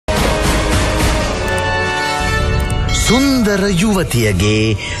සුන්දර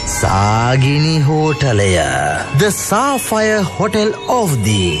යුවතියගේ සාගිනි හෝටලය. The Sapphire Hotel of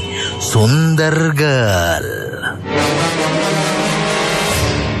the Sundar Girl.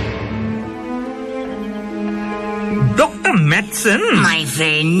 Dr. Madsen, my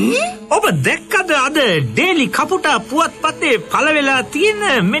friend. ඔබ දැක්කද අද ඩේලි කපුටා පුවත්පතේ පළවෙලා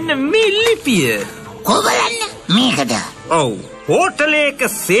තියෙන මෙන්න මේ ලිපිය? කොබලන්න මේකද? ඔව්. හෝටලයක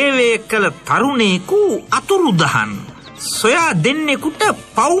සේවය කළ තරුණයෙකු අතුරුදහන්. සොයා දෙන්නෙකුට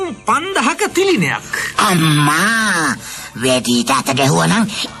පවුම් 5000ක තිලිනයක්. අම්මා වැඩිට අත ගැහුවනම්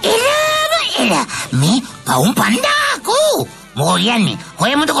එල මේ පවුම් 5000ක මොරියන්නේ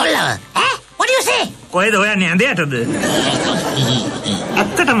හොයමුද කොල්ලව? what do you say? කොහෙද හොයන්නේ ඇඳයටද?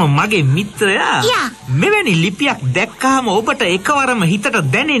 ඇත්තටම මගේ මිත්‍රයා මෙවැනි ලිපියක් දැක්කහම ඔබට එකවරම හිතට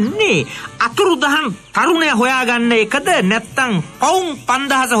දැනෙන්නේ අතුරුදහන් තරුණයා හොයාගන්න එකද නැත්නම් පවුම්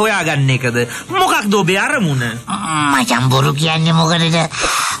 5000 හොයාගන්න එකද? මොකක්ද ඔබේ අරමුණ? මචං බොරු කියන්නේ මොකටද?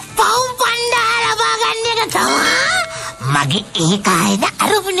 පවුම් 5000 ලබා ගන්න එක තමයි මගේ ඒකායන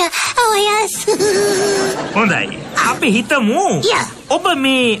අරමුණ. ඔයස් හොඳයි. අපි හිතමු ඔබ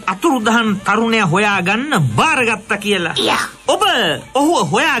මේ අතුරුදහන් තරුණයා හොයාගන්න බාරගත්තා කියලා. ඔබ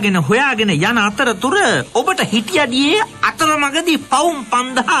ඔහුව හොයාගෙන යන අතරතුර ඔබට හිටියදී අතරමඟදී පවුම්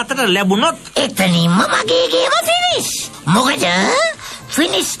 5000 අතට ලැබුණොත් එතනින්ම මගේ ගේම ෆිනිෂ්. මොකද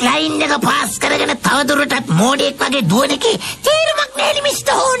ෆිනිෂ් ලයින් එක පාස් කරගෙන තවදුරටත් මෝඩෙක් වගේ දුවන එකේ තේරුමක් නැහැ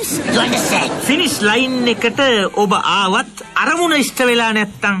mister horns. you understand? Finish line එකට ඔබ ආවත් අරමුණ ඉෂ්ට වෙලා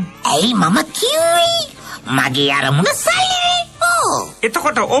නැත්තම් ඇයි මම කිව්වේ මගේ අරමුණ සයිලේ.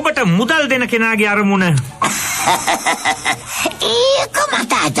 එතකොට ඔබට මුදල් දෙන කෙනාගේ අරමුණ ඒක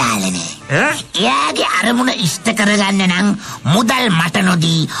මට අදාළ නෑ. එයාගේ අරමුණ ඉෂ්ට කරගන්න නම් මුදල් මට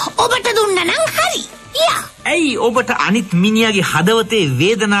නොදී ඔබට දුන්න නම් හරි. ඇයි ඔබට අනිත් මිනිහාගේ හදවතේ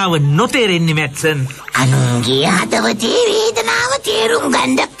වේදනාව නොතේරෙන්නේ මැට්සන්? අනුන්ගේ හදවතේ වේදනාව තේරුම්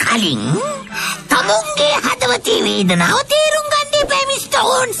ගන්න කලින් තමුන්ගේ හදවතේ වේදනාව තේරුම් ගන්න එපා මිස්ටර්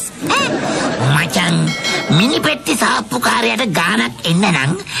හෝන්ස්. මචං මිනිපෙට්ටි සාප්පුකාරයාට ගානක් එන්න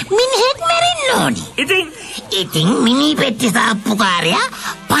නම් මිනිහෙක් මැරෙන්න ඕනි. ඉතින් මිනිපෙට්ටි සාප්පුකාරයා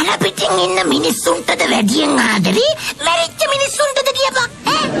පන පිටින් ඉන්න මිනිස්සුන්ටද වැඩියෙන් ආදරේ මැරිච්ච මිනිස්සුන්ටද කියපන්.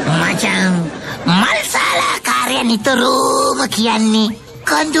 මචං මල්සාලාකාරයා නිතරම කියන්නේ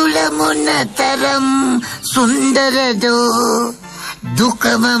කඳුල මොනතරම් සුන්දරද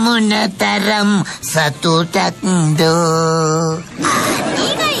දුකම මොනතරම් සතුටක්ද.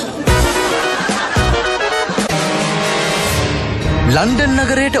 ලන්ඩන්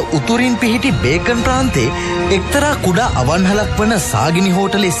නගරයට උතුරින් පිහිටි බේකන් ප්‍රාන්තේ එක්තරා කුඩා අවන්හලක් වන සාගිනි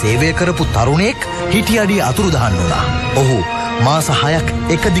හෝටලේ සේවය කරපු තරුණයෙක් හිටියදී අතුරුදහන් වුණා. ඔහු මාස 6ක්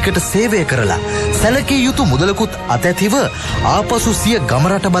එක දිගට සේවය කරලා සැලකිය යුතු මුදලකුත් අතැතිව ආපසු සිය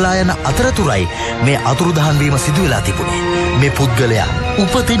ගමරට බලා යන අතරතුරයි මේ අතුරුදහන් වීම සිදු වෙලා තිබුණේ. මේ පුද්ගලයා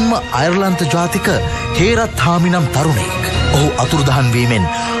උපතින්ම අයර්ලන්ත ජාතික හේරත් හාමි නම් තරුණයෙක්. ඔහු අතුරුදහන් වීමෙන්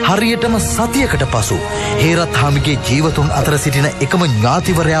හරියටම සතියකට පසු හේරත් හාමිගේ ජීවතුන් අතර සිටින එකම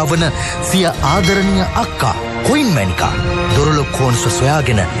ඥාතිවරයා වන සිය ආදරණීය අක්කා කොයින් මැනිකා දොරලොක් හෝන්ස්ව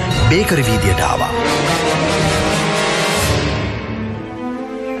සොයාගෙන බේකරි වීදියට ආවා.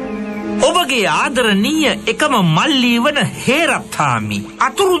 ඔබගේ ආදරණීය එකම මල්ලී වන හේරත් හාමි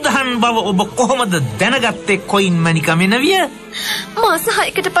අතුරුදහන් බව ඔබ කොහොමද දැනගත්තේ කොයින් මැනිකා මෙනවිය? මාස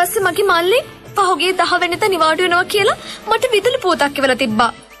 6කට පස්සේ මගේ මල්ලී පහුගිය 10 වෙනිදා නිවාඩු වෙනවා කියලා මට විදුලි පුවතක් එවලා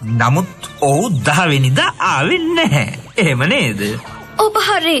තිබ්බා. නමුත් ඔහු 10 වෙනිදා ආවේ නැහැ. එහෙම නේද? ඔබ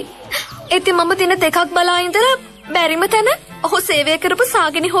හරි. ඉතින් මම දින 2ක් බලා ඉඳලා බැරිම තැන ඔහු සේවය කරපු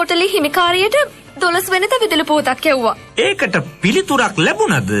සාගිනි හෝටලේ හිමිකාරියට 12 වෙනිදා විදුලි පුවතක් එව්වා. ඒකට පිළිතුරක්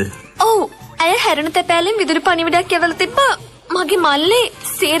ලැබුණද? ඔව්. ඇය හැරෙන තැපෑලෙන් විදුලි පණිවිඩයක් එවලා තිබ්බා. මගේ මල්ලේ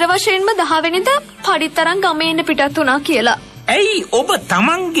සේර වශයෙන්ම 10 වෙනිදා පඩිතරම් ගමේ ඉන්න පිටත් වුණා කියලා. ඇයි ඔබ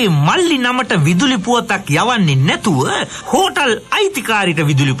තමන්ගේ මල්ලි නමට විදුලි පුවතක් යවන්නේ නැතුව හෝටල් අයිතිකාරිට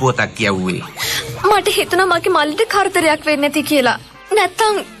විදුලි පුවතක් යවුවේ? මට හිතුණා මගේ මල්ලිට කරදරයක් වෙන්නේ නැති කියලා.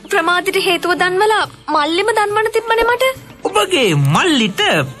 නැත්තම් ප්‍රමාදයට හේතුව දන්වලා මල්ලිම දන්වන්න තිබ්බනේ මට. ඔබගේ මල්ලිට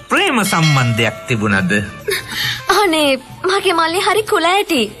ප්‍රේම සම්බන්ධයක් තිබුණද? අනේ මගේ මල්ලි හරි කුල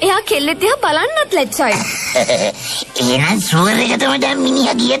ඇටි. එයා කෙල්ලෙක් දිහා බලන්නත් ලැජ්ජයි. එහෙනම් සුවර් එකටම දැන්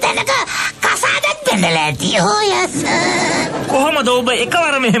මිනිහා ගිය තැනක කසාදක් දෙන්නලා ඇති. යස්. කොහොමද ඔබ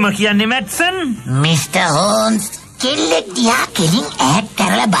එකවරම එහෙම කියන්නේ මැට්සන්? මිස්ටර් හෝන්ස් කෙල්ලෙක් දිහා කෙලින් ඈත්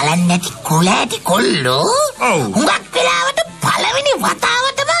කරලා බලන්නේ නැති කුල ඇටි කොල්ලෝ. හුඟක් වෙලාවට පළවෙනි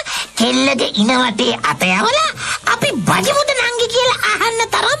වතාවටම කෙල්ලගේ ඉන වටේ අත යවලා අපි බජමුද නංගි කියලා අහන්න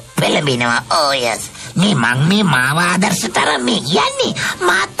තරම් පෙළඹෙනවා. යස්. මේ මං මේ මාව ආදර්ශ තරම් මේ කියන්නේ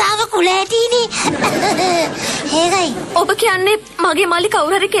මාතාව කුලෑටීනේ. ඒකයි. ඔබ කියන්නේ මගේ මල්ලි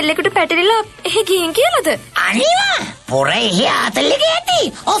කවුරු හරි කෙල්ලෙකුට පැටලිලා එහෙ ගිහින් කියලාද? අනිවා. පොර එහෙ ආතල්ලේ ඇති.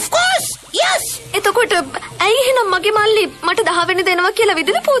 of course. yes. එතකොට ඇයි එහෙනම් මගේ මල්ලි මට 10 වෙනි දෙනවා කියලා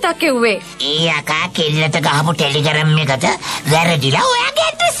විදුලි පූතක් කිව්වේ? ඒ අකා කෙල්ලට ගහපු ටෙලිග්‍රෑම් එකට වැරදිලා ඔයාගේ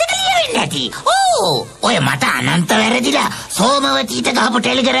ඇඩ්‍රස් එක ලියවෙන්නේ නැති. ඔය මට අනන්ත වැරදිලා සෝමවතීට ගහපු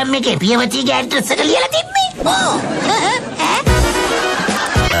ටෙලිග්‍රෑම් එකේ පියවතිගේ ඇඩ්‍රස් එක ලියලා තිබ්බේ.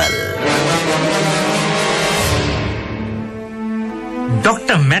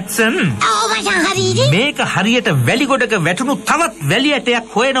 ඩොක්ටර් මැට්සන් මේක හරියට වැලි ගොඩක වැටුණු තවත් වැලි ඇටයක්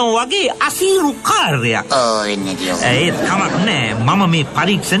හොයනවා වගේ අසීරු කාර්යයක්. ඒත් කමක් නෑ මම මේ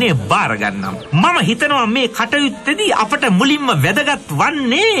පරීක්ෂණය බාර ගන්නම්. මම හිතනවා මේ කටයුත්තේදී අපට මුලින්ම වැදගත්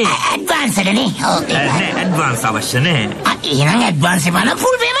වන්නේ ඇඩ්වාන්ස් එකනේ. නෑ ඇඩ්වාන්ස් අවශ්‍ය නෑ. එහෙනම් ඇඩ්වාන්ස් එක මම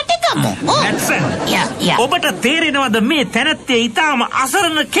ෆුල් පේමන්ට් එක ගමු. මැට්සන් ඔබට තේරෙනවද මේ තැනැත්තිය ඊටාම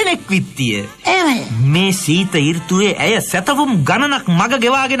අසරණ කෙනෙක් විත්තිය? මේ සීත ඍතුවේ ඇය සතවුම් ගණනක් මග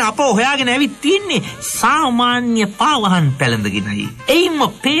ගෙවාගෙන අපව හොයාගෙන ඇවිත් තින්නේ සාමාන්‍ය පාවහන් පැලඳගෙනයි. එයින්ම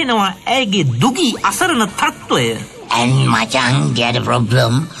පේනවා ඇයගේ දුගී අසරණ තත්ත්වය. And මචං get a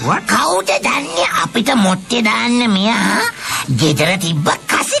problem. කවුද දන්නේ අපිට මොට්ටේ දාන්න මෙයා ගෙදර තිබ්බ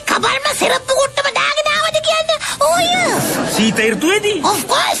කසි කබල්ම සෙරප්පු කොට්ටම දාගෙන ආවද කියන්නේ? Oh yes. සීත ඍතුවේදී? Of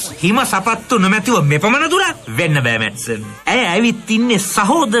course. හිම සපත්තු නොමැතිව මෙපමණ දුර වෙන්න බෑ මැට්සන්. ඇය ඇවිත් ඉන්නේ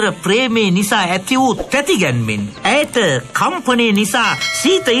සහෝදර ප්‍රේමේ නිසා ඇති වූ තැතිගැන්මෙන්. ඇයට කම්පණය නිසා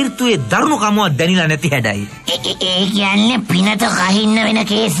සීත ඍතුවේ දරුණුකමක් දැනිලා නැති හැඩයි. ඒ කියන්නේ පිනත කහින්න වෙන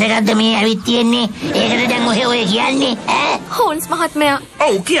කේස් එකක්ද මේ ඇවිත් තියෙන්නේ? ඒකට දැන් ඔය කියන්නේ ඈ? හෝන්ස් මහත්මයා.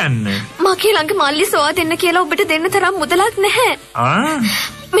 ඔව් කියන්න. මගේ ළඟ මල්ලි සොයා දෙන්න කියලා ඔබට දෙන්න තරම් මුදලක් නැහැ.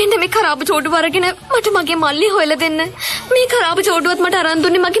 මෙන්න මේ කරාබ ජෝඩුව අරගෙන මට මගේ මල්ලි හොයලා දෙන්න. මේ කරාබ ජෝඩුවත් මට අරන්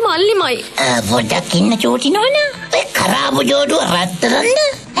දුන්නේ මගේ මල්ලිමයි. පොඩ්ඩක් ඉන්න චෝටි නෝනා. ඔය කරාබ ජෝඩුව රත්තරන්ද?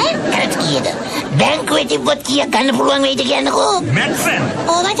 කරත් කීයද? බැංකුවේ තිබ්බොත් කීයක් ගන්න පුළුවන් වෙයිද කියන්නකෝ? මැට්සන්.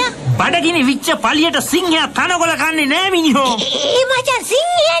 ඕ මචං. බඩගිනි විච්ච පලියට සිංහයා තනකොළ කන්නේ නෑ මිනිහෝ. ඒ මචං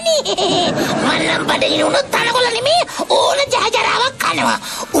සිංහයානේ. මන්නම් බඩගිනි උනොත් තනකොළ නෙමෙයි ඕන ජහජරාවක් කනවා.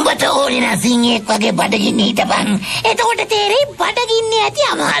 උඹට ඕනේ නම් සිංහෙක් වගේ බඩගිනි හිටපන්. එතකොට තේරෙයි බඩගින්නේ ඇති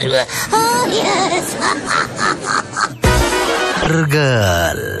අමාරුව. yes.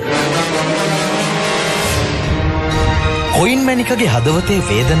 ගර්ල්. කොයින් මැනිකගේ හදවතේ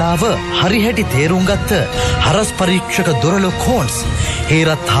වේදනාව හරිහැටි තේරුම් ගත්ත හරස් පරීක්ෂක දොරලොක් හෝන්ස්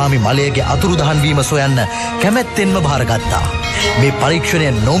හේරත් හාමි මලයගේ අතුරුදහන් වීම සොයන්න කැමැත්තෙන්ම භාරගත්තා. මේ පරීක්ෂණය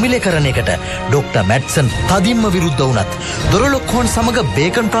නොමිලේ කරන එකට ඩොක්ටර් මැට්සන් තදින්ම විරුද්ධ වුණත් දොරලොක් හෝන්ස් සමග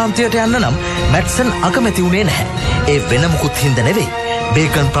බේකන් ප්‍රාන්තයට යන්න නම් මැට්සන් අකමැති වුණේ නැහැ. ඒ වෙන මුකුත් හින්දා නෙවෙයි.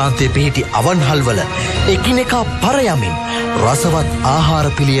 බේකන් ප්‍රාන්තයේ පිහිටි අවන්හල්වල එකිනෙකා පරයමින් රසවත් ආහාර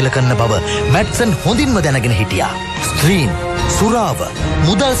පිළියෙල කරන බව මැට්සන් හොඳින්ම දැනගෙන හිටියා. ස්ත්‍රීන්, සුරාව,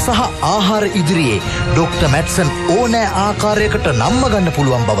 මුදල් සහ ආහාර ඉදිරියේ ඩොක්ටර් මැට්සන් ඕනෑ ආකාරයකට නම්ම ගන්න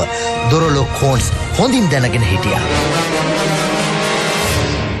පුළුවන් බව දොරලොක් හෝන්ස් හොඳින් දැනගෙන හිටියා.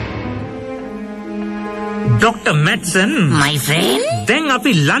 Doctor Matson my friend. දැන්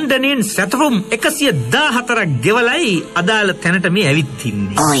අපි ලන්ඩනයෙන් සැතපුම් 114ක් ගෙවලයි අදාළ තැනට මේ ඇවිත්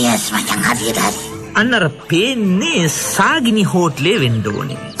ඉන්නේ. Oh yes මචං හරියට හරි. අන්නර පේන්නේ සාගිනි හෝටලේ වෙන්න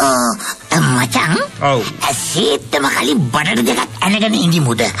ඕනේ. මචං. ඔව්. ඇසීත්තම කලින් බඩට දෙකක් අනගෙන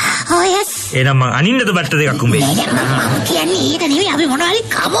ඉඳිමුද? Oh yes. එහෙනම් මං අනින්නද බට්ට දෙකක් උඹේ? නෑ මම කියන්නේ ඒක නෙවෙයි අපි මොනවාරි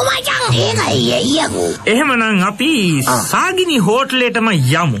කමු මචං. ඒකයි අයියෝ. එහෙමනම් අපි සාගිනි හෝටලේටම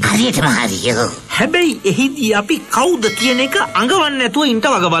යමු. හරියටම හරියෝ. හැබැයි එහිදී අපි කවුද කියන එක අඟවන්න නැතුව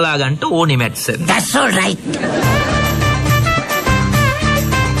ඉන්ට වග බලා ගන්න ඕනේ මැට්සන්. That's all right.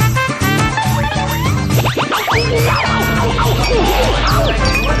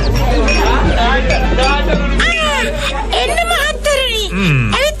 එන්න මහත්තරනි.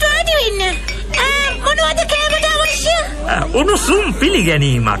 ඇවිත් වාඩි වෙන්න. මොනවද කෑමට අවශ්‍ය? උණුසුම්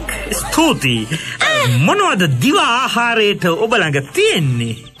පිළිගැනීමක්. ස්තුතියි. මොනවද දිව ආහාරයට ඔබ ළඟ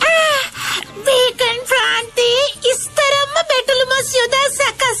තියෙන්නේ? බේකන් ප්‍රාන්තයේ ඉස්තරම්ම බෙටළු මස් යොදා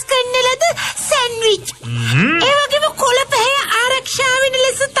සකස් කරන ලද සෑන්ඩ්විච්. ඒ වගේම කොළ පැහැ ආරක්ෂා වෙන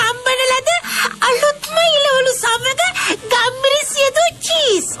ලෙස තම්බන ලද අලුත්ම ඉලවලු සමග ගම්මිරිස් යොදු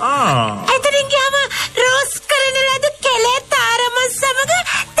චීස්. එතනින් ගියාම රෝස් කරන ලද කෙලේ තාරමස් සමග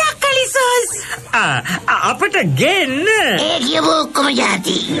තක්කලි සෝස්. අපට ගේන්න. ඒ කියපු ඔක්කොම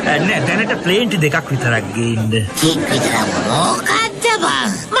જાති. නෑ දැනට ප්ලේන්ට් දෙකක් විතරක් ගේන්න. චීක් විතරක් මොකක්ද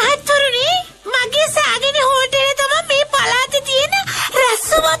බං? මහත්තුරුනි මගේ සාගිනි හෝටලේ තමයි මේ පළාතේ තියෙන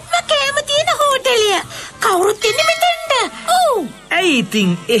රසවත්ම කෑම තියෙන හෝටලය. කවුරුත් ඉන්නේ මෙතනට. ඔව්. ඇයි ඉතින්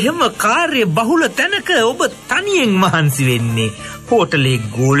එහෙම කාර්ය බහුල තැනක ඔබ තනියෙන් මහන්සි වෙන්නේ? හෝටලේ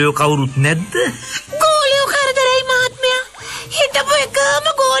ගෝලයෝ කවුරුත් නැද්ද?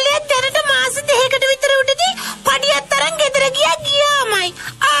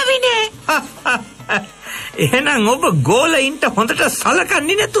 එහෙනම් ඔබ ගෝලයින්ට හොඳට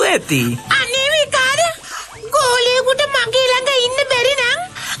සලකන්නේ නැතුව ඇති. අනේ විකාර ගෝලියෙකුට මගේ ළඟ ඉන්න බැරි නම්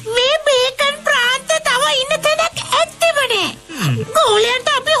මේ බේකන් ප්‍රාන්තේ තව ඉන්න තැනක් ඇත්තෙම නෑ.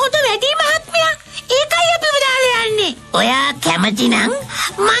 ගෝලයන්ට අපි හොඳ වැඩි මහත්මයා. ඒකයි අපි දාලා යන්නේ. ඔයා කැමති නම්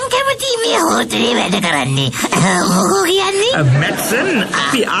මං කැමති මේ හෝටලේ වැඩ කරන්නේ. මොකෝ කියන්නේ? මැට්සන්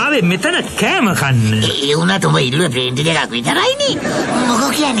අපි ආවේ මෙතන කෑම කන්න. ඒ වුණත් ඔබ ඉල්ලුව ප්‍රේන්ට් එකක් විතරයිනේ.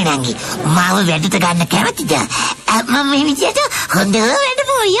 මොකෝ කියන්නේ නංගි? මාව වැඩට ගන්න කැමතිද? මම මේ විදියට හොඳ වැඩ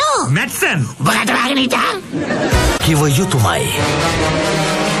පොයෝ. මැට්සන් ඔබට වාගෙන ඉතින් කිව යුතුමයි.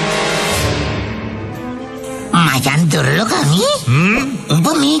 මචන් දොරලකමි උඹ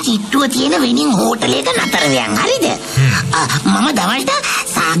මේ චිට්ටුව තියෙන වෙනින් හෝටලයක නතර වෙයන් හරිද? මම දවල්ට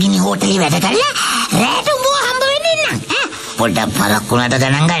සාගිනි හෝටලේ වැඩ කරලා රැට උඹව හම්බ වෙන්න එන්නම්. පොඩ්ඩක් පරක් වුණාට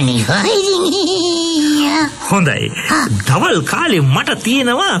ගණන් ගන්න. හොඳයි. දවල් කාලේ මට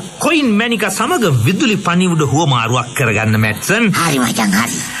තියෙනවා කොයින් මැනික සමග විදුලි පණිවුඩ හුවමාරුවක් කරගන්න මැට්සන්. හරි මචන්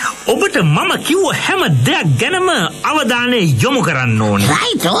හරි. ඔබට මම කිව්ව හැම දෙයක් ගැනම අවධානය යොමු කරන්න ඕනේ.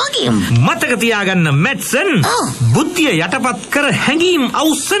 රයිට් ඕකේ. මතක තියාගන්න මැට්සන් බුද්ධිය යටපත් කර හැඟීම්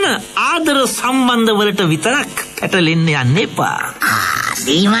අවසන ආදර සම්බන්ධ වලට විතරක් පැටලෙන්න යන්න එපා.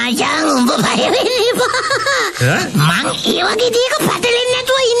 සීමාචන් උඹ බය වෙන්න එපා. මං ඒ වගේ දෙයක පැටලෙන්නේ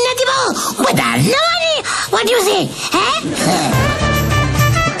නැතුව ඉන්න නැති බව උඹ දන්නවනේ. What do you say?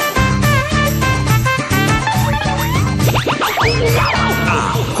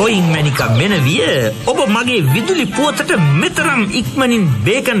 Coin මැනික මෙනවිය ඔබ මගේ විදුලි පුවතට මෙතරම් ඉක්මනින්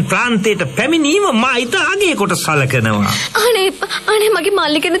බේකන් ප්‍රාන්තයට පැමිණීම මා ඊට අගය කොට සලකනවා. අනේ මගේ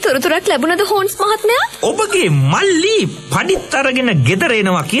මල්ලි ගැන තොරතුරක් ලැබුණද හෝන්ස් මහත්මයා? ඔබගේ මල්ලි පඩිත් අරගෙන ගෙදර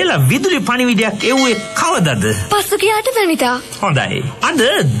එනවා කියලා විදුලි පණිවිඩයක් එව්වේ කවදද? පසුගියාට වෙනිදා. හොඳයි. අද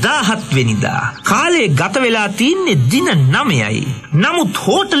 17 වෙනිදා. කාලේ ගත වෙලා තින්නේ දින 9යි. නමුත්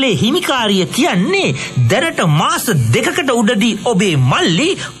හෝටලේ හිමිකාරිය කියන්නේ දැනට මාස 2කට උඩදී ඔබේ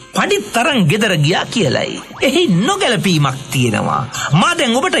මල්ලි පඩිත් තරම් ගෙදර ගියා කියලයි. එහි නොගැලපීමක් තියෙනවා. මා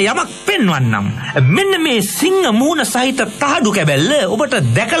දැන් ඔබට යමක් පෙන්වන්නම්. මෙන්න මේ සිංහ මූණ සහිත තහඩු කැබැල්ල ඔබට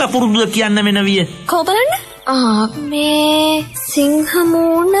දැකලා පුරුදුද කියන්න මෙනවිය. කො බලන්න? මේ සිංහ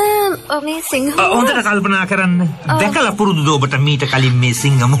මූණ හොඳට කල්පනා කරන්න. දැකලා පුරුදුද ඔබට මීට කලින් මේ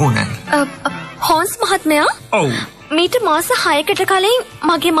සිංහ මූණ? හොන්ස් මහත්මයා? ඔව්. මීට මාස 6කට කලින්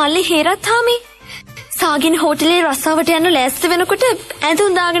මගේ මල්ලි හේරත්හාමි සාගින් හෝටලේ රස්සාවට යන්න ලෑස්ති වෙනකොට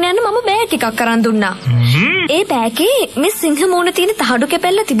ඇඳුම් දාගෙන යන්න මම බෑ ටිකක් අරන් දුන්නා. ඒ බෑගේ මේ සිංහ මූණ තියෙන තහඩු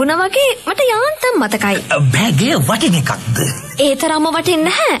කැපැල්ල තිබුණා වගේ මට යාන්තම් මතකයි. බෑගේ වටින එකක්ද? ඒ තරම්ම වටින්නේ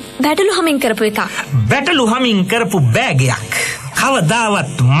නැහැ. බැටළු හමින් කරපු එකක්. බැටළු හමින් කරපු බෑගයක්.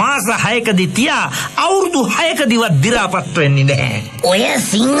 කවදාවත් මාස 6කදී තියා අවුරුදු 6කදීවත් දි รา පත් වෙන්නේ නැහැ. ඔය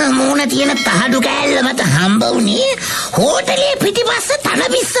සිංහ මූණ තියෙන තහඩු කෑල්ල මත හම්බ වුණේ හෝටලේ පිටිපස්ස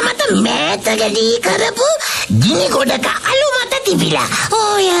තනබිස්ස මත මෑතකදී කරපු ගිනි ගොඩක අලු මත තිබිලා.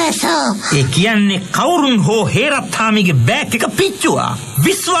 ඔයසෝ. ඒ කියන්නේ කවුරුන් හෝ හේරත්හාමිගේ බෑග් එක පිච්චුවා.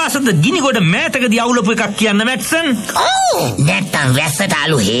 විශ්වාසද ගිනි ගොඩ මෑතකදී අවුලපු එකක් කියන්න මැට්සන්? ඔව්. නැත්තම් වැස්සට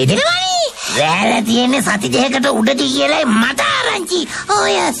අලු හේදෙනවනේ. වැල තියෙන්නේ සති දෙකකට උඩදී කියලායි මට ආරංචි.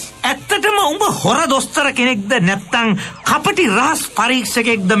 ඔයස්. ඇත්තටම උඹ හොර දොස්තර කෙනෙක්ද නැත්තම් කපටි රහස්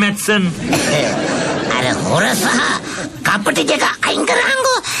පරීක්ෂකෙක්ද මැට්සන්? අර හොර සහ කපටි දෙක අයින්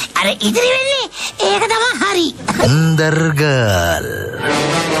කරහන්කෝ. අර ඉදිරි වෙන්නේ ඒක තමයි හරි. අන්දර්ගල්.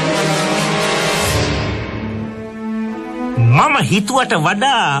 මම හිතුවට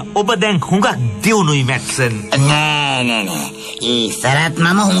වඩා ඔබ දැන් හුඟක් දියුණුයි මැට්සන්. නෑ. ඉස්සරත්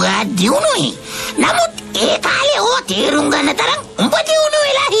මම හුඟක් දියුණුයි. නමුත් ඒ කාලේ ඕ තේරුම් ගන්න තරම් උඹ දියුණු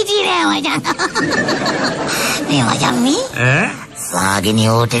වෙලා හිටියේ නෑ මචං. මේ මචං මේ සාගිනි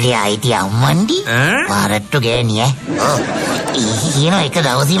හෝටලේ අයිති අම්මන්ඩි පාරට්ටු ගෑණිය. ඊන එක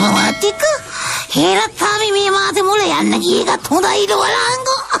දවසීම මාත් එක්ක හේරත්හාමි මේ මාසේ මුල යන්න ගිය එකත් හොඳයිද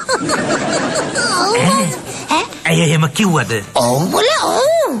බලංගෝ. ඇයි එහෙම කිව්වද? ඔව් බලා.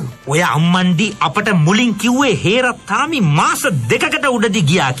 ඔය අම්මන්ඩි අපට මුලින් කිව්වේ හේරත්හාමි මාස 2කට උඩදී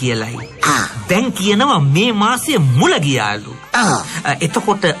ගියා කියලයි. දැන් කියනවා මේ මාසයේ මුල ගියාලු.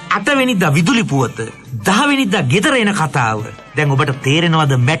 එතකොට 8 වෙනිදා විදුලි පුවත 10 වෙනිදා ගෙදර එන කතාව. දැන් ඔබට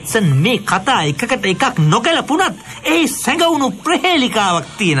තේරෙනවද මැට්සන් මේ කතා එකකට එකක් නොගැලපුණත් ඒ සැඟවුණු ප්‍රහේලිකාවක්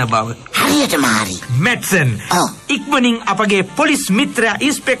තියෙන බව? හරියටම හරි. මැට්සන් ඉක්මනින් අපගේ පොලිස් මිත්‍රයා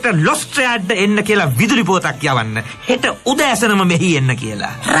ඉන්ස්පෙක්ටර් ලොස්ට්‍රයාඩ්ට එන්න කියලා විදුලි පුවතක් යවන්න. හෙට උදෑසනම මෙහි එන්න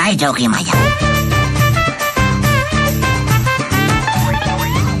කියලා. රයිට් ඕකේ මචං.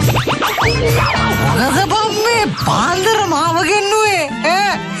 මොකද මේ පාන්දර මාව ගෙන්නුවේ?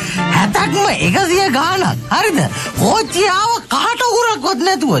 60ක්ම 100 ගානක්. හරිද? කෝච්චිය ආව කාට උගුරක්වත්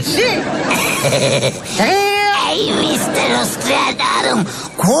නැතුව. ඇයි අයි මිස්ටර් ඔස්ට්‍රේඩාරුම්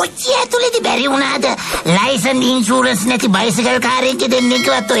කෝච්චිය ඇතුලේදී බැරි වුණාද ලයිසන් ඉන්ෂුරන්ස් නැති බයිසිකල් කාරයෙක්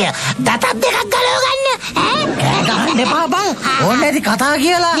දෙන්නෙක්වත් ඔය දතක් දෙකක් ගලව ගන්න ගහන්න එපා බං ඕනේ නැති කතා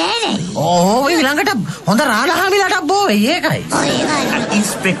කියලා නෑ ඕ ඊළඟට හොඳ රාළහාමිලට බෝ වෙයි ඒකයි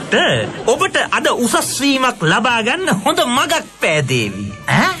ඉන්ස්පෙක්ටර් ඔබට අද උසස් වීමක් ලබා ගන්න හොඳ මගක් පෑදේවි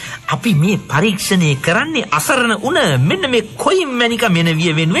අපි මේ පරීක්ෂණය කරන්නේ අසරණ උන මෙන්න මේ කොයින් මැනික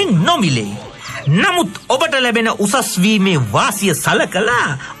මෙනවිය වෙනුවෙන් නොමිලේ. නමුත් ඔබට ලැබෙන උසස් වීමේ වාසිය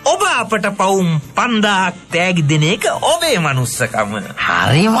සලකලා ඔබ අපට පවුම් 5000ක් තෑගි දෙන එක ඔබේ මනුස්සකම.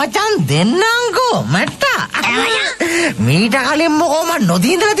 හරි මචං දෙන්නම්කෝ මට්ටා. මීට කලින් මොකෝ මන්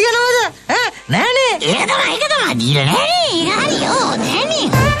නොදී ඉඳලා තියනවද? නෑනේ. ඒක තමයි දීලා නෑනේ. හරියෝ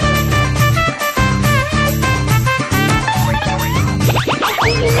නෑනේ.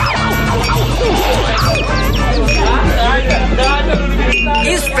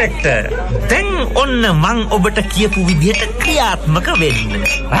 ඉන්ස්පෙක්ටර් දැන් ඔන්න මං ඔබට කියපු විදිහට ක්‍රියාත්මක වෙන්න.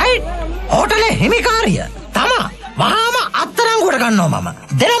 රයිට් හෝටලේ හිමිකාරිය තමා වහාම අත්තරංගුවට ගන්නවා මම.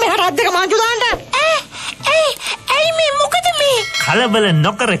 දෙන මෙහාට අත් දෙක මාංචු දාන්න. ඇයි මේ මොකද මේ? කලබල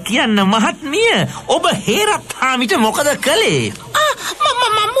නොකර කියන්න මහත්මිය ඔබ හේරත් හාමිට මොකද කළේ?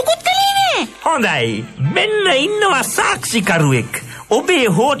 මම මුකුත් කළේ නෑ. හොඳයි මෙන්න ඉන්නවා සාක්ෂිකරුවෙක්. ඔබේ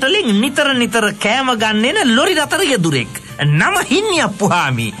හෝටලෙන් නිතර කෑම ගන්නෙන ලොරි රතර යදුරෙක්. නම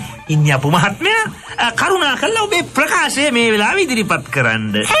හින්නියප්පුහාමි. හින්නියප්පු මහත්මයා කරුණා කරලා ඔබේ ප්‍රකාශය මේ වෙලාවේ ඉදිරිපත්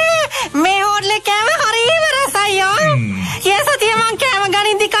කරන්න. මේ හෝටලේ කෑම හරිම රසයි. ඊයේ සතියේ මං කෑම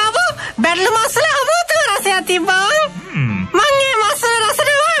ගනින්දි කාපු බැඩළු මස්සල අමුතු රසයක් තිබ්බා. මං ඒ මස්සල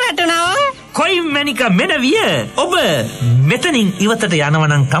රසට වැටුණා. කොයි මැනික මෙනවිය ඔබ මෙතනින් ඉවතට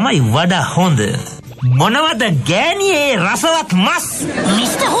යනවනම් තමයි වඩා හොඳ. මොනවද ගෑනියේ රසවත් මස්?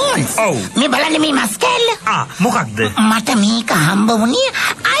 Mister halls. මේ බලන්න මේ මස් කෑල්ල. මොකක්ද? මට මේක හම්බ වුණේ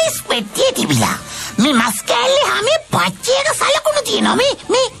අයිස් පෙට්ටියේ තිබිලා. මේ මස් කෑල්ලේ හැමේ පච්චයක සලකුණු තියෙනවා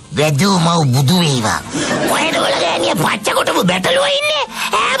මේ වැදුමව බුදු වේවා. කොහෙද ඔය ගෑනිය පච්ච කොටපු බැටළුවා ඉන්නේ?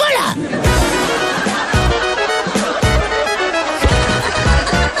 ඈ බල.